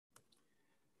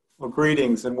Well,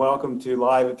 greetings and welcome to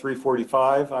Live at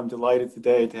 345. I'm delighted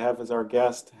today to have as our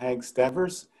guest Henk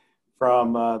Stenvers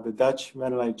from the Dutch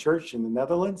Mennonite Church in the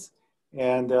Netherlands.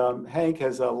 And Henk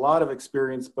has a lot of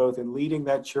experience both in leading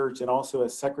that church and also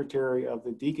as secretary of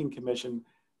the Deacon Commission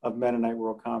of Mennonite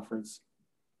World Conference.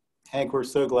 Henk, we're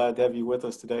so glad to have you with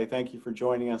us today. Thank you for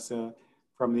joining us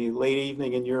from the late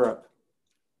evening in Europe.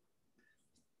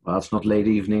 Well, it's not late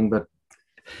evening, but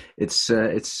it's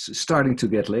starting to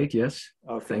get late, yes.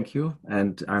 Okay. Thank you.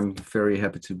 And I'm very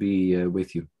happy to be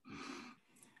with you.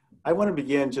 I want to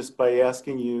begin just by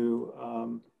asking you,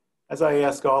 as I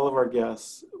ask all of our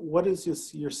guests, what is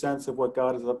your sense of what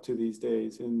God is up to these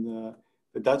days in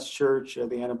the Dutch church,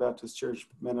 the Anabaptist church,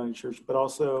 Mennonite church, but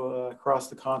also across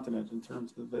the continent in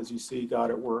terms of as you see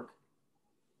God at work?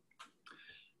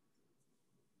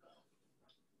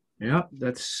 Yeah,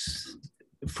 that's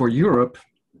for Europe.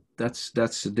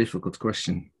 That's a difficult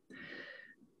question.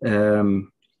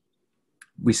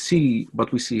 We see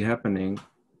what we see happening.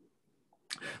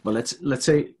 Well, let's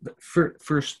say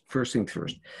first thing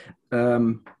first.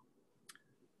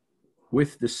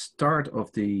 With the start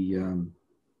of the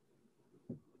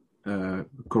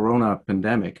Corona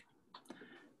pandemic,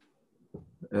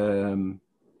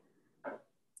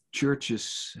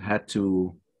 churches had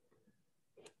to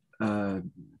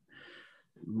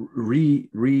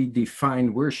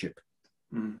redefine worship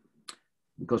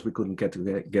because we couldn't get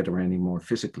together anymore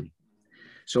physically.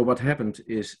 So what happened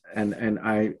is, and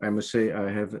I must say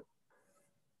I have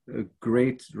a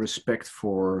great respect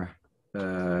for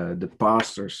the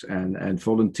pastors and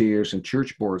volunteers and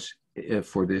church boards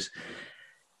for this.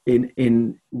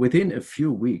 Within a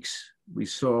few weeks, we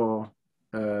saw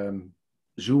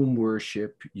Zoom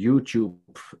worship, YouTube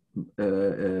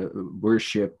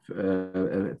worship.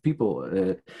 People,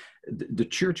 the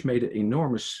church made an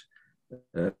enormous,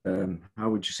 how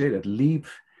would you say that, leap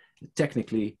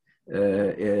technically,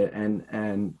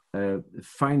 and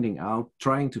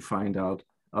trying to find out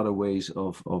other ways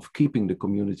of keeping the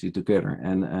community together.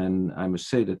 And I must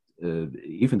say that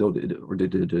even though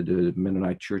the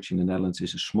Mennonite Church in the Netherlands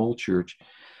is a small church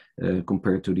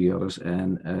compared to the others,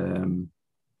 and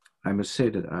I must say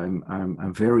that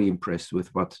I'm very impressed with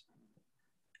what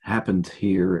happened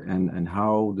here and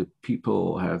how the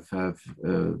people have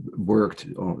worked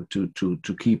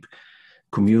to keep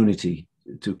community,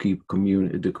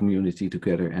 the community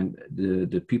together. And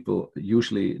the people,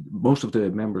 usually most of the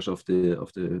members of the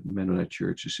Mennonite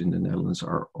churches in the Netherlands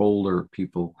are older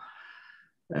people,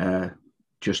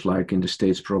 just like in the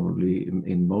States, probably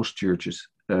in most churches,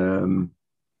 and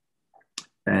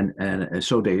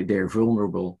so they're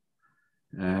vulnerable.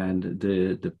 And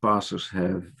the pastors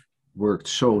have worked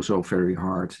so very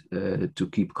hard to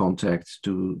keep contact,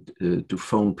 to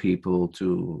phone people,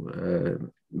 to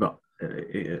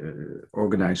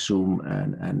organize Zoom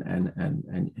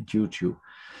and YouTube.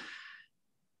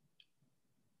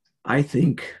 I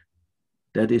think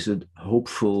that is a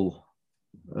hopeful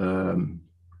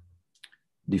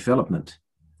development,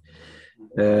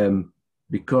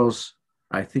 because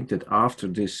I think that after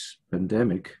this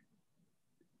pandemic,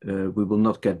 we will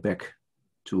not get back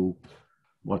to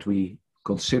what we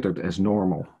considered as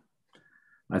normal.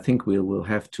 I think we will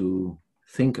have to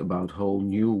think about whole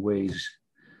new ways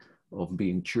of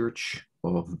being church,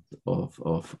 of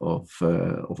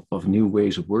new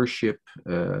ways of worship,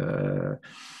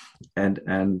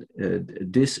 and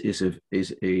this is a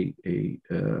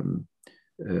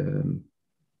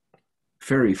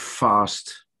very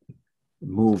fast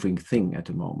moving thing at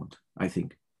the moment, I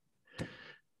think.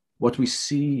 What we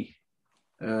see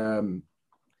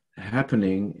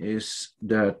happening is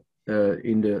that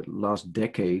in the last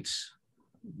decades,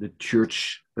 the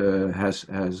church has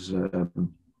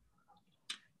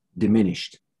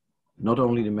diminished. Not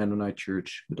only the Mennonite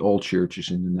church, but all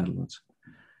churches in the Netherlands.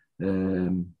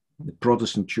 The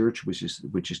Protestant church, which is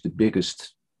the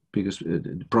biggest,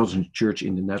 the Protestant church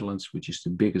in the Netherlands, which is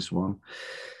the biggest one,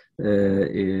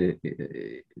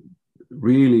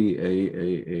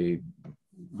 really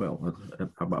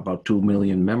about 2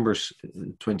 million members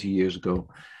 20 years ago,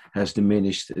 has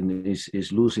diminished and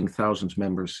is losing thousands of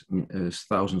members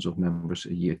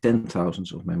a year,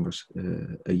 10,000s of members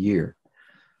a year.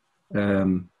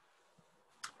 The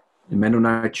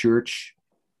Mennonite Church,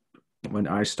 when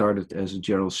I started as a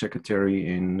general secretary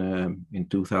in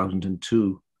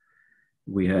 2002,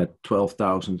 we had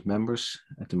 12,000 members.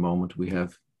 At the moment, we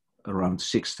have around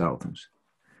 6,000.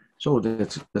 So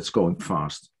that's going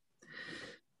fast.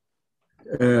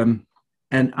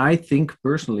 And I think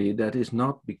personally that is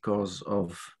not because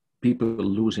of people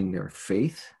losing their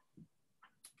faith,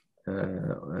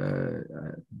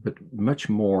 but much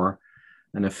more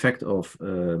an effect of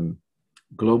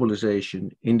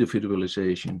globalization,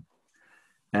 individualization,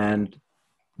 and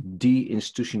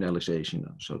deinstitutionalization,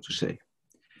 so to say.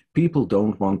 People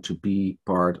don't want to be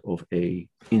part of a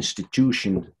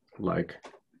institution like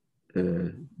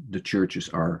the churches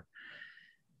are.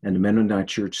 And the Mennonite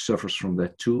Church suffers from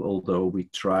that too, although we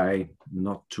try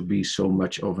not to be so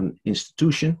much of an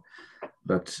institution,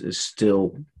 but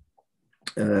still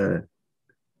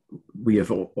we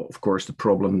have, of course, the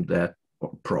problem that,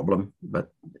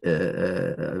 but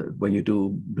when you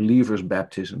do believers'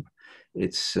 baptism,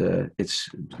 it's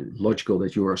logical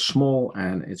that you are small,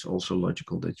 and it's also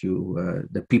logical that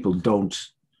that people don't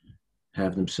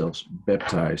have themselves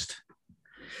baptized.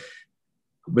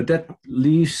 But that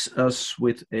leaves us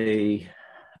with an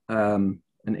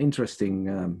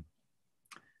interesting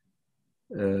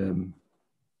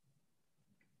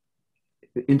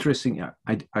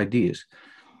ideas.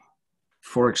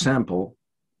 For example,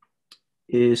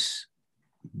 is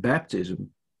baptism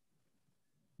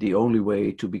the only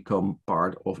way to become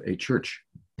part of a church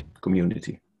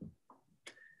community?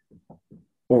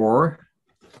 Or,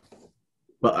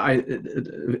 well,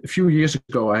 a few years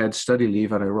ago I had study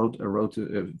leave, and I wrote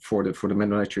for the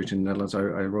Mennonite Church in the Netherlands. I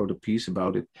wrote a piece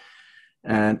about it,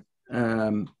 and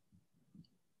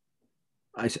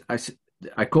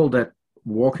I called that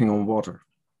walking on water.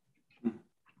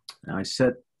 And I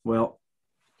said, well,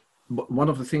 one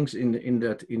of the things in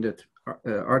that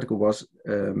article was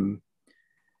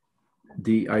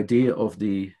the idea of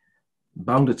the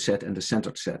bounded set and the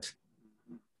centered set.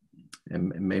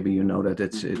 And maybe you know that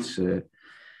it's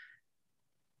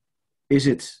is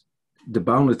it the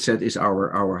bounded set is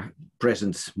our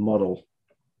present model.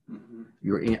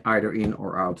 You're either in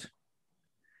or out.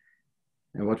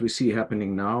 And what we see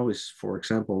happening now is, for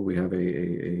example, we have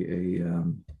a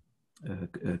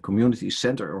community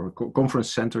center or a conference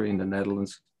center in the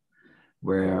Netherlands,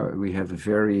 where we have a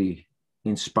very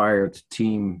inspired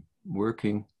team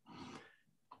working,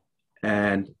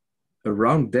 and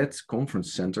around that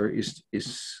conference center is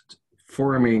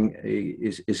forming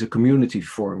is a community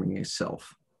forming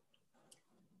itself.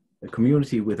 A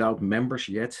community without members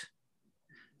yet,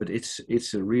 but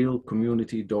it's a real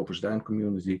community, Dopersduin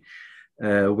community,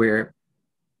 where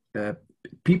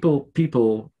people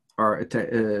are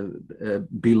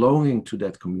belonging to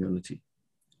that community,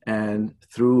 and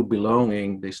through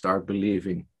belonging they start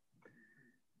believing.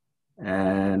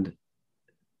 And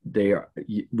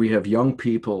we have young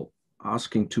people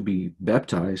asking to be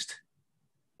baptized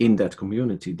in that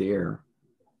community there,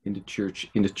 in the church,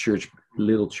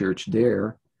 little church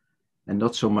there, and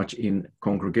not so much in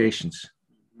congregations.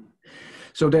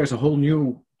 So there's a whole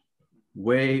new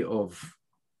way of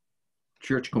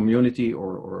church community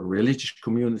or religious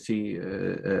community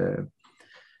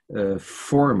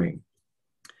forming.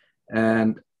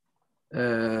 And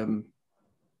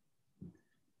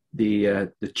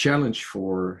the challenge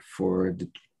for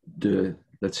the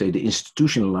let's say the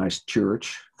institutionalized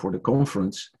church, for the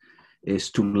conference,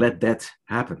 is to let that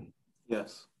happen.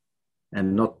 Yes.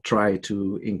 And not try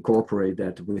to incorporate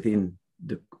that within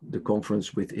the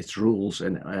conference with its rules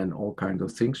and all kinds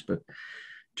of things, but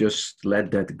just let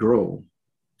that grow.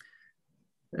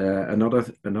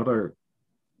 Another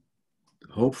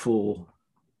hopeful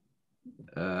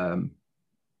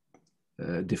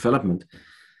development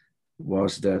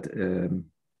was that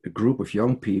a group of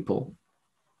young people,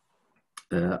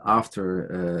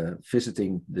 after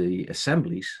visiting the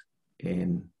assemblies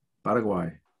in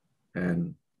Paraguay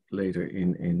and later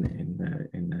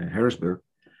in Harrisburg,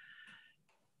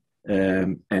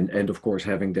 and of course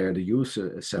having there the youth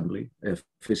assembly,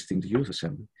 visiting the youth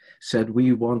assembly, said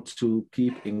we want to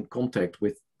keep in contact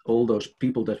with all those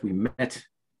people that we met.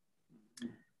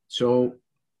 So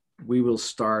we will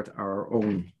start our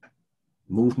own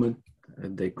movement,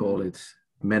 and they call it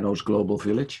Menno's Global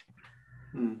Village.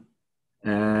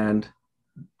 And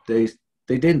they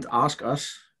didn't ask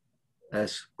us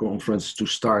as conference to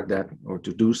start that or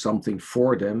to do something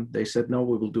for them. They said, no,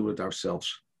 we will do it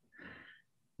ourselves.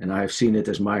 And I've seen it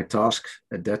as my task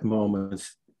at that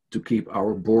moment to keep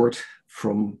our board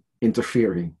from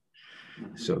interfering,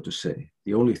 so to say.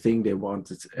 The only thing they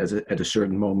wanted at a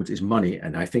certain moment is money,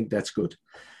 and I think that's good.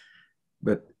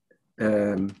 But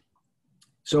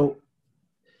so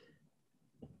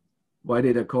why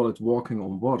did I call it walking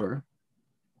on water?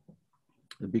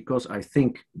 Because I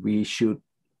think we should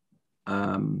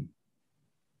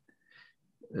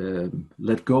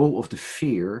let go of the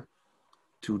fear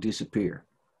to disappear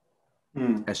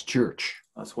as church,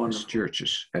 that's wonderful. as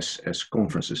churches, as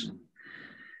conferences.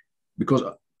 Because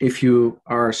if you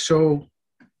are so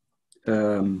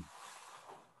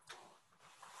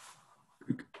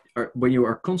when you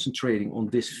are concentrating on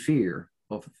this fear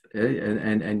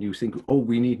and you think, oh,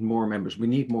 we need more members, we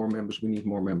need more members, we need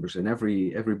more members, and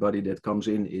everybody that comes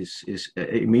in is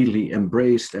immediately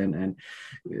embraced and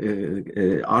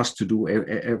asked to do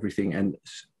everything and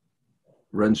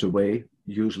runs away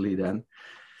usually then.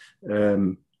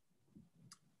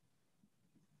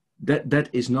 That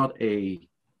is not a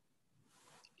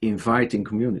inviting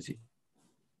community.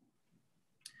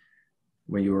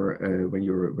 When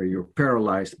you're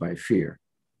paralyzed by fear.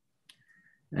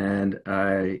 And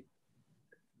I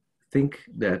think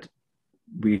that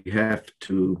we have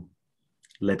to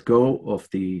let go of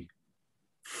the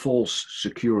false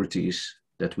securities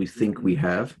that we think we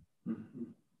have,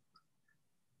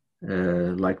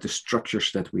 like the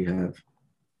structures that we have,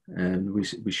 and we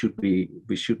should be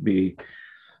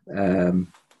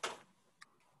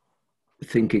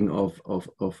thinking of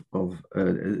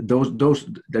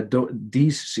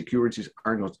these securities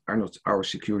are not our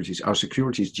securities. Our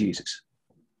security is Jesus.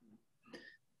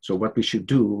 So what we should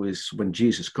do is, when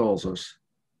Jesus calls us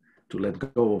to let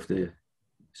go of the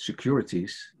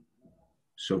securities,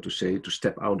 so to say, to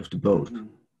step out of the boat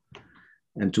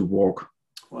and to walk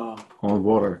on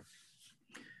water.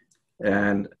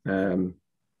 And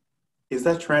is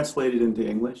that translated into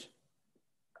English?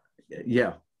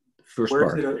 Yeah, first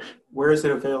part. Where is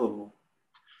it available?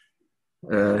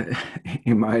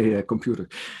 In my computer.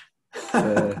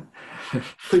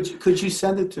 Could you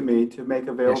send it to me to make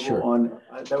available? Yeah, sure. On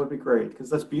that would be great, because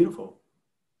that's beautiful.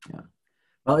 Yeah.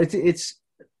 Well, it's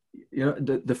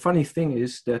the funny thing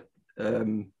is that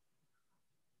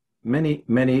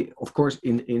many of course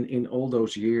in all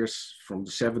those years from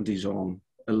the 70s on,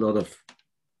 a lot of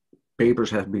papers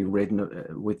have been written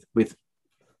with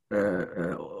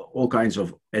all kinds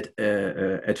of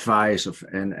advice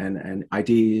and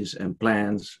ideas and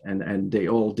plans, and they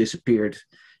all disappeared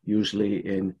usually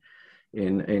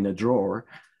in a drawer.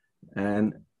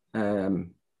 And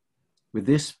with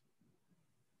this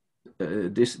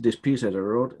piece that I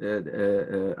wrote,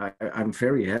 I'm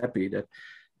very happy that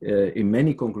in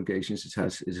many congregations it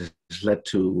has led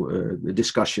to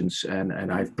discussions,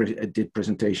 and I did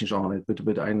presentations on it,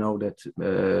 but I know that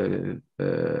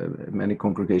many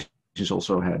congregations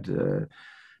also had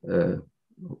how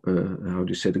do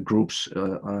you say, the groups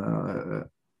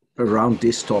around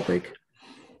this topic.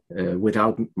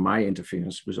 Without my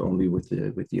interference, was only with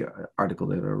the article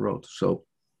that I wrote. So,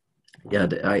 yeah,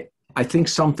 I think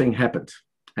something happened,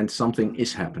 and something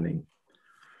is happening.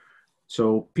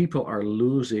 So people are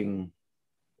losing.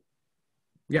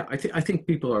 Yeah, I think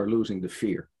people are losing the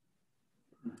fear,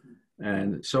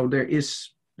 and so there is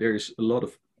a lot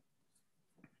of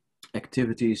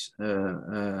activities,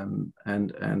 and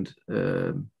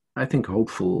I think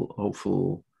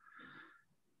hopeful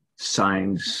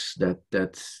signs that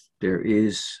there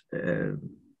is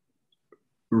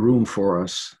room for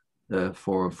us,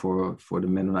 for the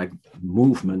Mennonite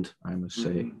movement, I must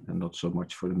say, and not so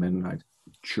much for the Mennonite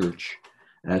Church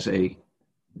as a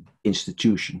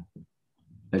institution,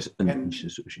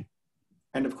 institution.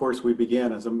 And of course, we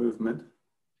began as a movement.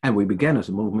 And we began as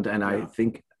a movement, and I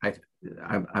think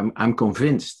I'm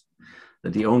convinced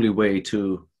that the only way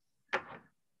to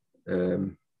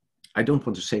I don't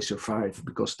want to say survive,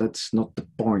 because that's not the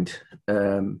point.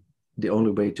 The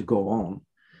only way to go on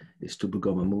is to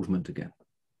become a movement again.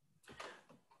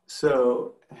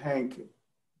 So, Henk,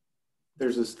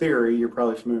 there's this theory you're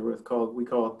probably familiar with we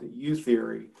call it the U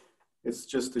theory. It's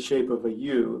just the shape of a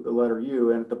U, the letter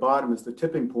U, and at the bottom is the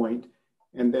tipping point,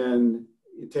 and then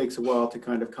it takes a while to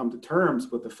kind of come to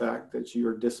terms with the fact that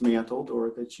you're dismantled,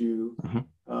 or that you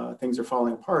things are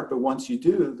falling apart. But once you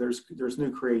do, there's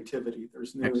new creativity.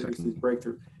 There's new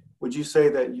breakthrough. Would you say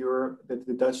that that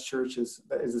the Dutch church is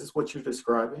this what you're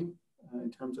describing in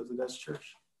terms of the Dutch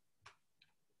church?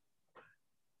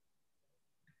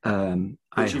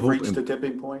 You've reached the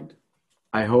tipping point.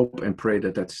 I hope and pray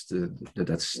that that's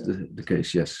the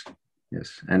case. Yes.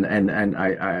 Yes, and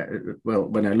I well,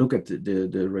 when I look at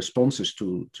the responses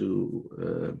to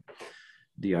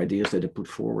the ideas that are put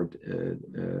forward,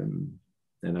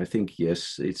 then I think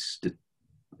yes,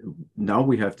 now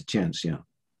we have the chance. Yeah.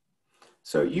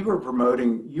 So you were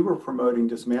promoting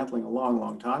dismantling a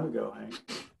long time ago, Henk.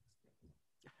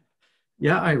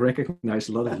 Yeah, I recognize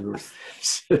a lot of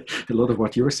a lot of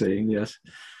what you're saying. Yes.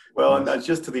 Well, and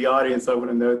just to the audience, I want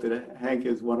to note that Henk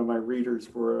is one of my readers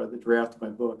for the draft of my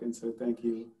book, and so thank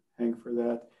you, Henk, for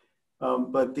that.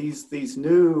 But these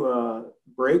new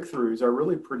breakthroughs are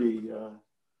really pretty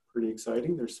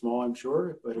exciting. They're small, I'm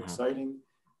sure, but exciting,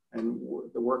 and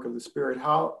the work of the Spirit.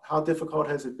 How difficult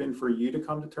has it been for you to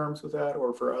come to terms with that,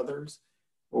 or for others?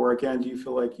 Or again, do you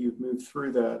feel like you've moved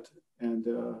through that and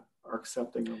are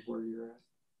accepting of where you're at?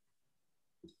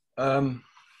 Um,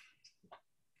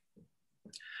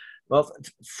 well,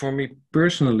 for me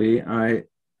personally,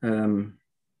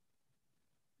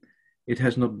 it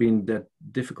has not been that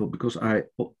difficult because I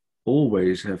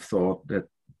always have thought that,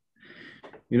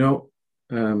 you know,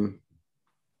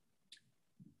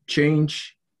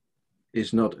 change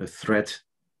is not a threat.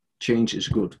 Change is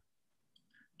good.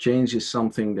 Change is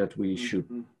something that we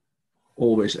should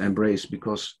always embrace,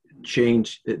 because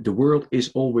change, the world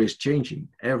is always changing.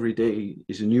 Every day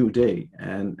is a new day,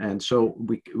 and so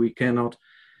we cannot,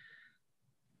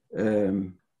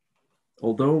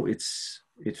 although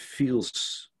it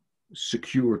feels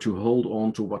secure to hold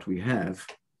on to what we have,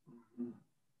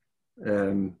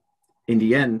 in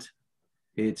the end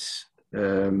it's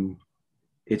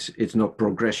not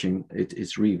progressing,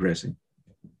 it's regressing.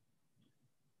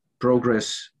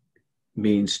 Progress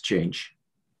means change,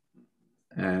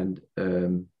 and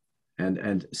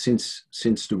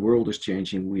since the world is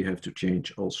changing, we have to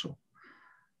change also.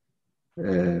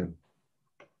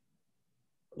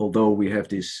 Although we have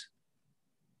this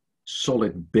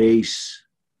solid base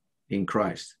in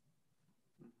Christ,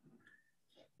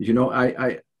 you know,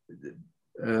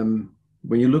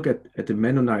 when you look at the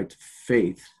Mennonite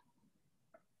faith,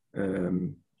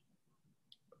 or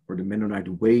the Mennonite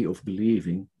way of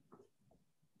believing,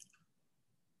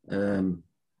 when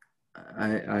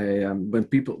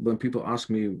people ask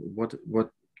me what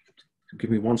give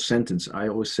me one sentence, I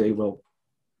always say, well,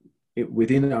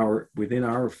 within our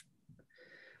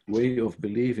way of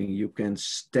believing, you can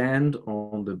stand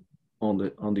on the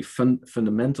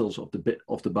fundamentals of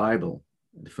the Bible,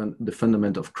 the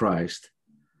fundament of Christ,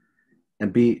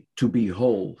 and be a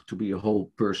whole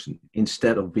person,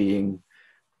 instead of being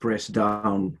pressed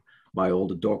down by all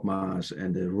the dogmas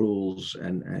and the rules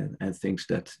and things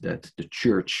that the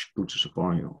church puts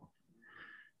upon you.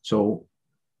 So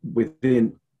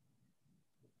within,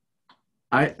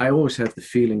 I always have the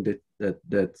feeling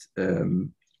that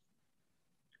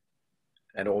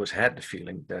and always had the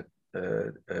feeling that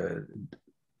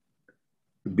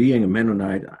being a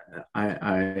Mennonite,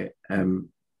 I am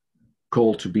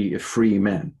called to be a free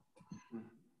man,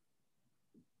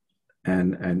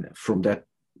 and from that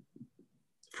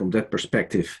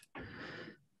perspective,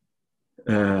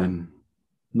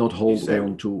 not hold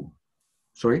on to.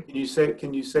 Sorry?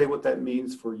 Can you say what that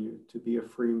means for you, to be a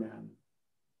free man?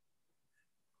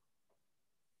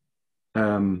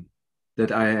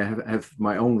 That I have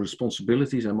my own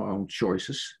responsibilities and my own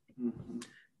choices.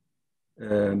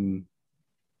 That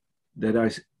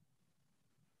I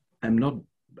am not,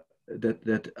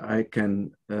 that I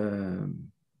can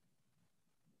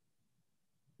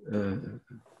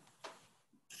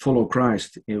follow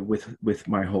Christ with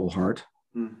my whole heart,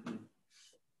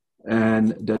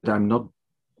 and that I'm not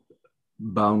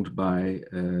bound by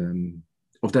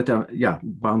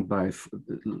bound by,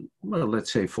 well,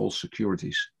 let's say, false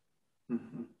securities,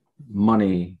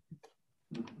 money,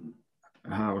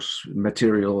 house,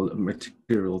 material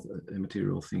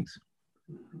things.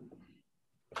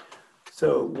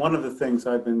 So one of the things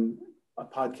I've been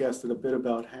podcasted a bit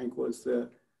about, Henk, was the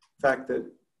fact that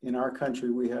in our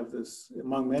country we have this,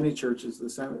 among many churches,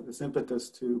 this impetus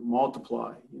to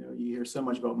multiply. You know, you hear so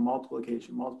much about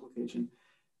multiplication,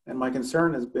 and my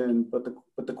concern has been, but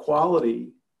the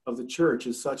quality of the church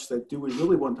is such that, do we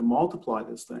really want to multiply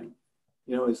this thing?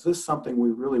 You know, is this something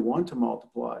we really want to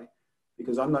multiply?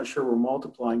 Because I'm not sure we're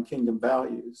multiplying kingdom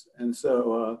values, and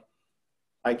so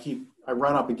I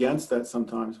run up against that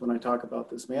sometimes when I talk about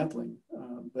dismantling.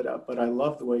 But I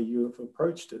love the way you have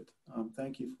approached it.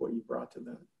 Thank you for what you brought to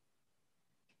that.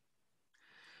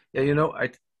 Yeah, you know,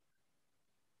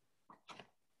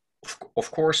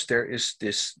 of course there is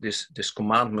this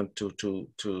commandment to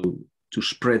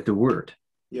spread the word.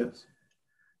 Yes.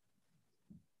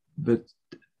 But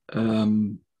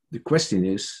the question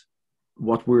is,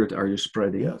 what word are you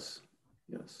spreading? Yes.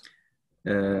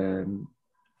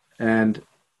 And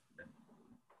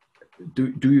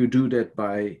do you do that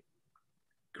by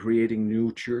creating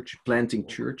new planting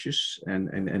churches and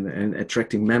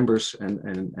attracting members,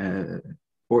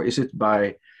 or is it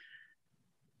by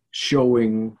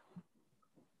showing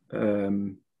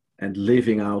and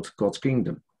living out God's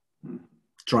kingdom?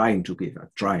 Trying to give out,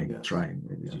 trying. Yes.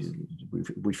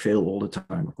 We fail all the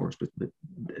time, of course, but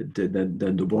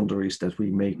the wonder is that we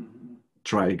may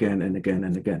try again and again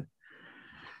and again.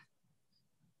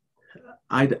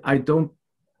 I don't.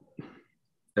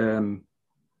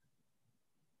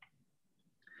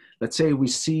 Let's say we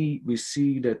see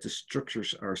that the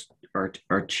structures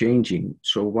are changing.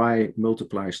 So why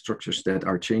multiply structures that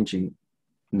are changing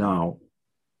now?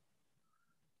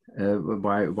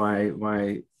 Why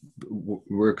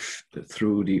work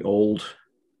through the old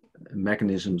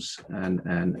mechanisms and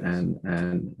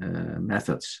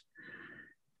methods.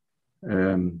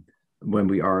 When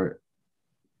we are,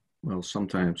 well,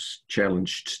 sometimes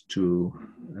challenged to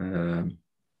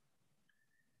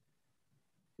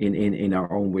in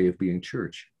our own way of being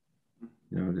church.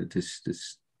 You know, that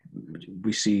this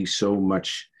we see so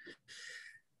much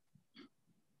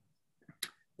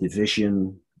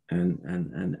division and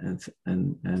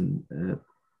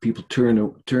people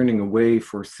turning away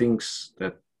for things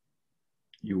that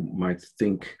you might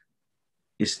think,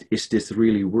 is this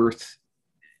really worth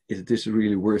it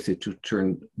to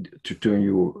turn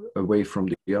you away from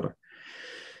the other?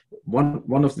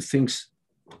 One of the things,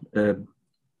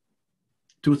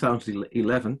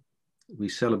 2011, we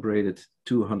celebrated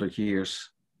 200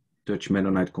 years Dutch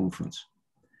Mennonite Conference.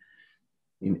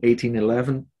 In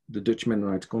 1811, the Dutch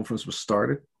Mennonite Conference was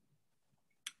started.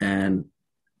 And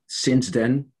since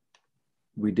then,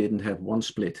 we didn't have one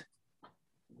split.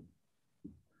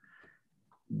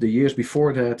 The years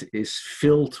before that is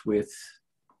filled with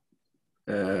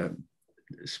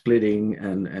splitting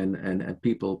and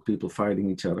people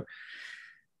fighting each other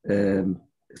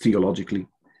theologically.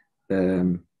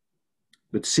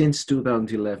 But since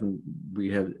 2011, we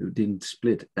didn't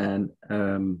split, and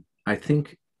I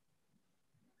think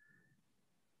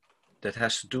that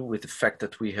has to do with the fact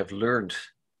that we have learned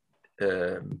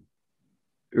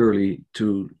early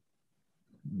to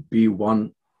be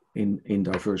one in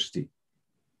diversity.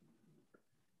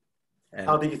 And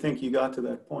how do you think you got to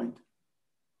that point?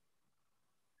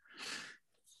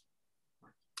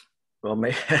 Well,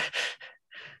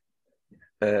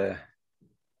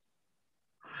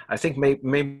 I think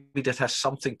maybe that has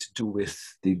something to do with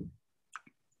the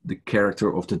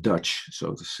character of the Dutch,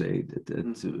 so to say.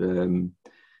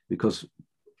 Because,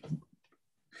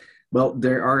 well,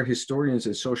 there are historians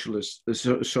and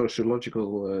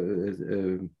sociological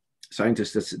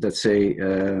scientists that say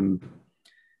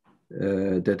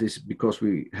that is because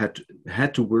we had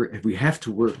to work. We have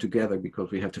to work together because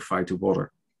we have to fight the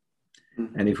water.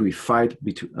 Mm-hmm. And if we fight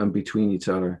between each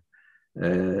other,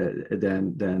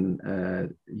 then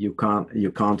you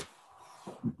can't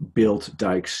build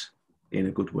dikes in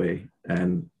a good way.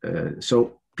 And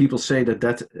so people say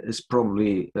that is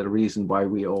probably the reason why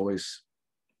we always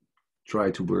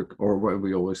try to work, or why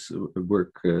we always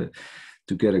work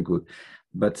together good.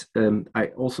 But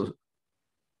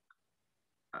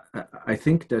I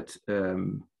think that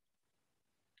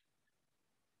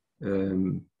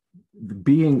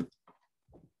being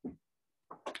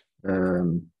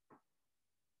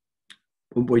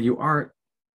when you are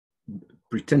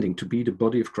pretending to be the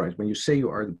body of Christ, when you say you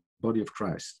are the body of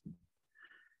Christ,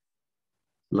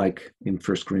 like in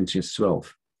 1 Corinthians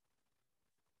 12,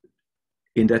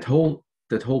 in that whole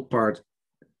part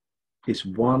is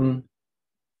one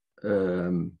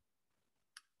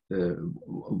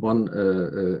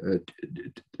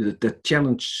that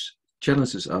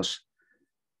challenges us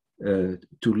to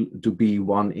be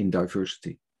one in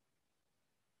diversity.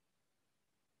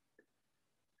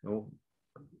 So,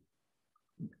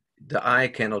 the eye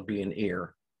cannot be an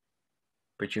ear,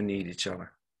 but you need each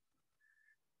other.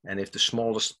 And if the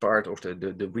smallest part or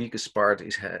the weakest part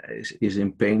is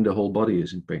in pain, the whole body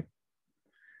is in pain.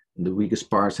 And the weakest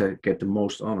parts get the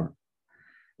most honor.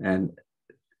 And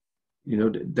you know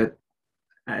that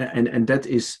I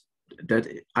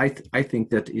think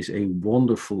that is a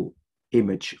wonderful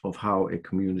image of how a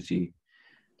community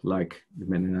like the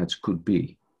Mennonites could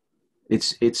be.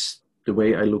 It's the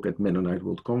way I look at Mennonite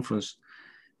World Conference.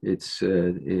 It's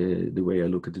the way I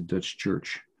look at the Dutch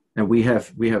Church. And we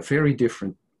have very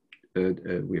different.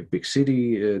 We have big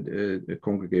city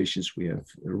congregations. We have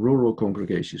rural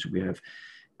congregations. We have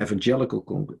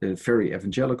very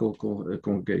evangelical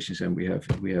congregations, and we have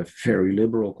very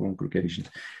liberal congregations.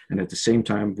 And at the same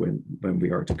time, when we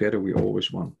are together, we're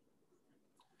always one.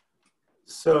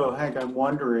 So, Henk, I'm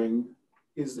wondering,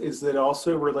 is it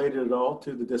also related at all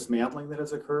to the dismantling that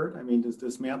has occurred? I mean, does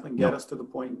dismantling get us to the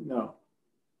point? No.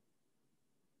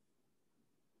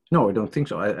 No, I don't think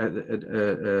so.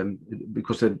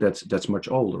 Because that's much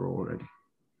older already.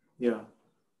 Yeah.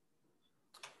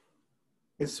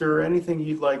 Is there anything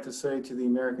you'd like to say to the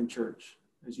American church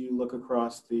as you look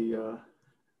across the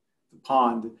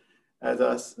pond at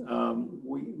us?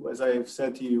 As I have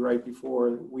said to you right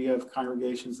before, we have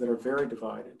congregations that are very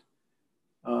divided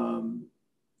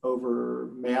over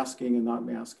masking and not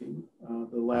masking.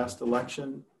 The last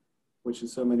election, which in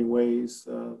so many ways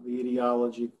the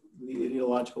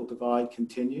ideological divide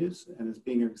continues and is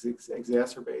being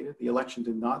exacerbated. The election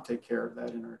did not take care of that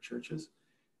in our churches.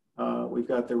 We've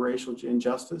got the racial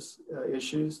injustice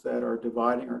issues that are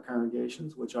dividing our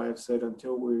congregations, which I have said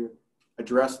until we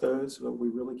address those, but we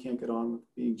really can't get on with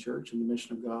being church and the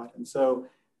mission of God. And so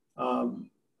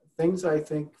things, I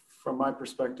think, from my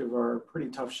perspective, are pretty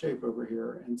tough shape over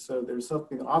here. And so there's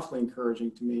something awfully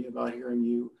encouraging to me about hearing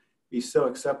you be so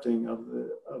accepting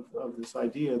of this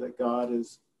idea that God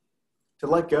is to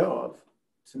let go of,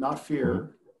 to not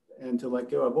fear, and to let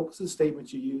go of. What was the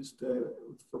statement you used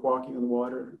for walking on the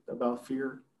water about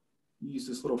fear? You used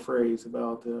this little phrase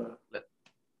about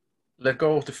let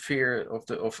go of the fear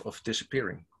of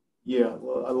disappearing. Yeah,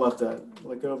 well, I love that.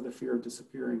 Let go of the fear of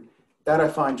disappearing. That I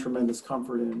find tremendous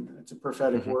comfort in. It's a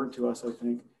prophetic word to us, I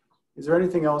think. Is there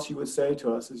anything else you would say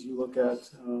to us as you look at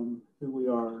who we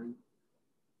are and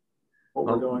what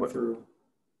we're going through?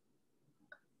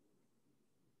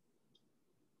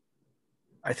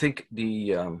 I think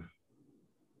the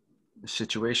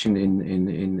situation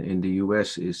in the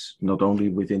US is not only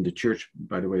within the church,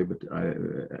 by the way, but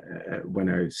when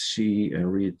I see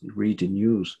and read the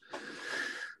news,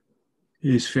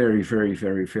 is very, very,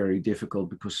 very, very difficult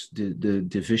because the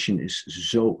division is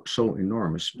so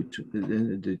enormous.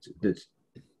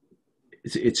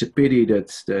 It's a pity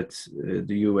that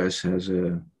the US has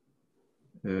a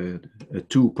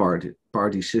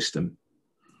two-party system.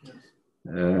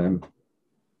 Yes.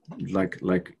 Like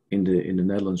in the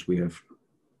Netherlands, we have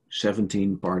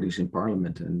 17 parties in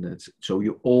parliament, and so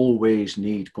you always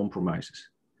need compromises.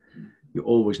 You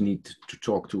always need to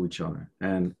talk to each other,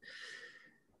 and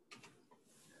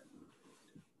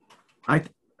I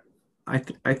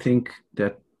think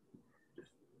that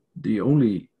the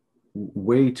only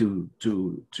way to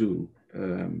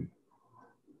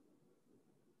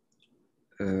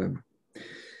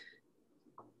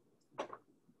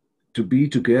be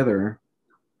together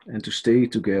and to stay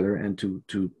together and to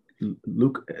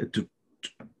look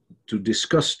to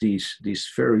discuss these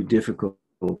very difficult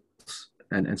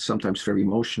and sometimes very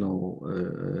emotional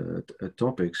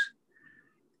topics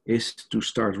is to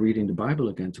start reading the Bible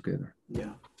again together.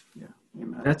 Yeah.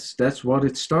 Amen. That's what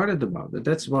it started about.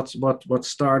 That's what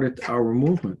started our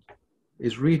movement,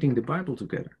 is reading the Bible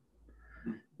together,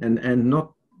 and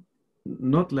not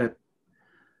let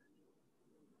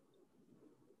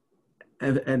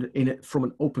and from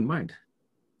an open mind,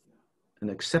 an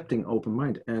accepting open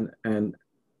mind, and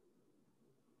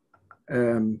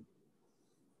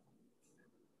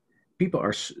people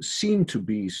are seen to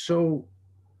be so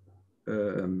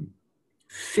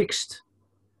fixed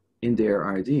in their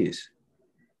ideas.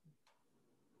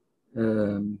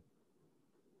 And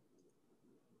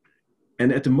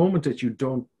at the moment that you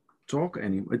don't talk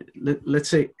anymore, let's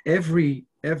say every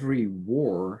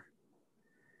war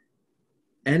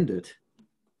ended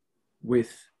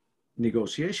with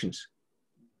negotiations.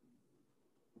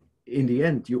 In the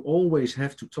end, you always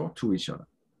have to talk to each other.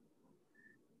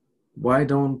 Why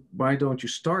don't you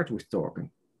start with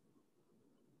talking?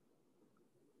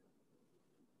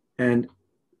 And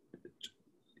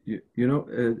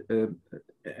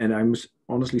and I must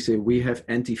honestly say, we have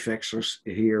anti-vaxxers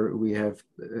here. We have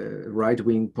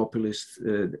right-wing populist,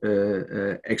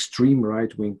 extreme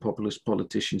right-wing populist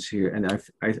politicians here, and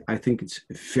I think it's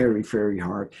very, very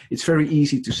hard. It's very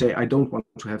easy to say, I don't want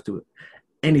to have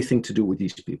anything to do with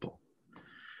these people.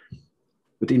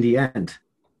 But in the end,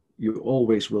 you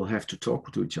always will have to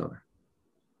talk to each other,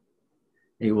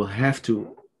 and you will have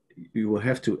to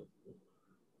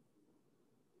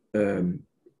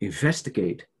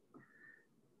investigate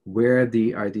where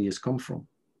the ideas come from.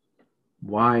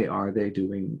 Why are they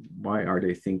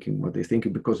thinking what they're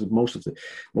thinking? Because most of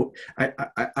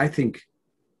I think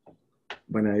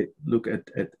when I look at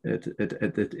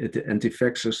the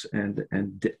anti-vaxxers and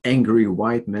the angry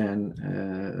white man,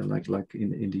 like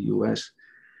in the US,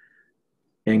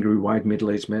 angry white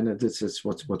middle-aged men, that's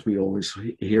what we always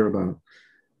hear about.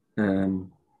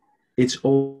 It's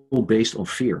all based on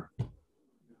fear.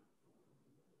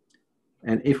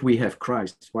 And if we have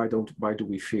Christ, why do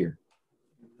we fear?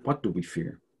 What do we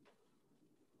fear?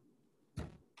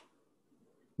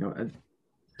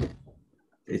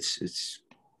 It's just,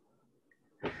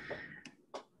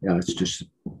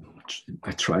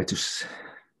 I try to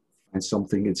find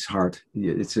something. It's hard.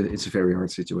 It's a very hard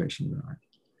situation.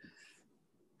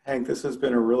 Hank, this has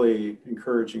been a really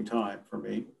encouraging time for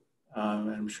me, and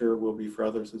I'm sure it will be for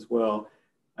others as well.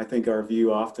 I think our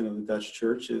view often of the Dutch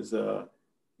church is that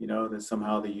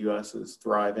somehow the U.S. is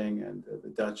thriving and the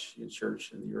Dutch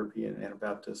church and the European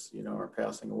Anabaptists, are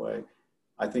passing away.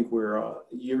 I think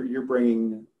you're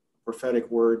bringing prophetic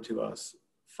word to us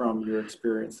from your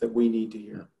experience that we need to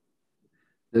hear.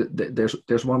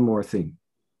 There's one more thing.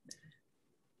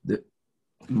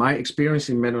 My experience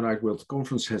in Mennonite World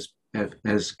Conference has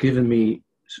given me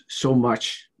so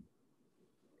much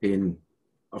in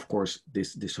of course,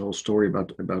 this whole story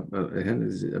about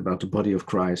the body of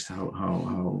Christ,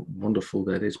 how wonderful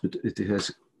that is. But it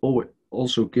has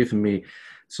also given me.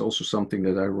 It's also something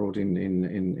that I wrote in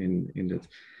that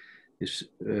this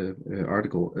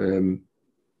article.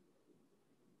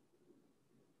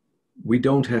 We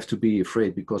don't have to be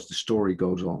afraid because the story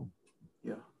goes on.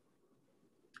 Yeah.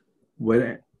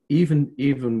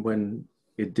 Even when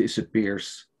it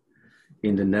disappears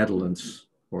in the Netherlands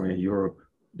or in Europe,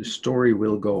 the story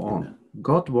will go on.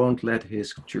 God won't let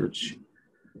his church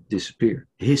disappear.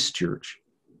 His church,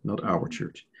 not our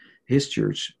church. His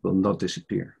church will not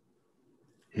disappear.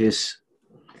 His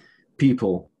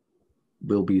people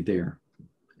will be there.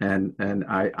 And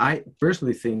I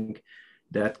personally think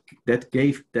that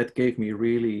gave me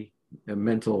really a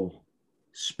mental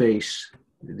space.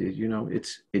 You know,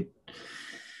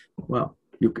 well,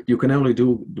 you can only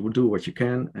do what you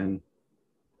can, and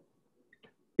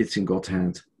it's in God's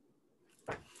hand.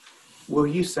 Will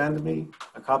you send me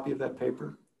a copy of that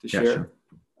paper to share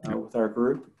with our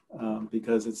group?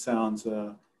 Because it sounds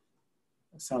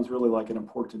really like an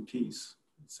important piece.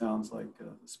 It sounds like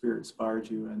the Spirit inspired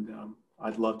you, and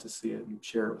I'd love to see it and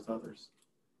share it with others.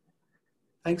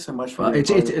 Thanks so much for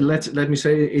let me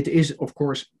say, it is, of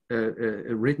course,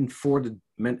 written for the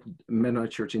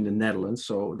Mennonite Church in the Netherlands,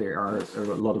 so there are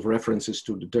a lot of references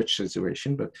to the Dutch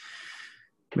situation, but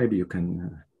maybe you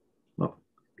can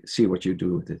see what you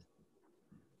do with it.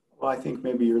 Well, I think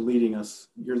maybe you're leading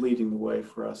the way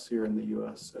for us here in the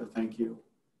U.S., so thank you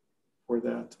for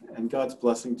that, and God's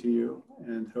blessing to you,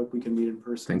 and hope we can meet in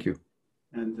person. Thank you.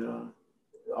 And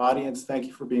audience, thank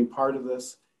you for being part of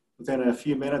this. Within a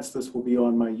few minutes, this will be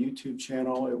on my YouTube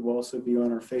channel. It will also be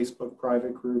on our Facebook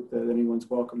private group that anyone's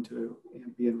welcome to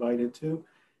and be invited to.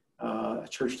 A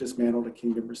Church Dismantled, a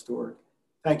Kingdom Restored.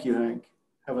 Thank you, Henk.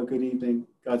 Have a good evening.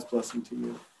 God's blessing to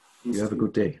you. You have a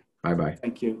good day. Bye-bye.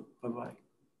 Thank you. Bye-bye.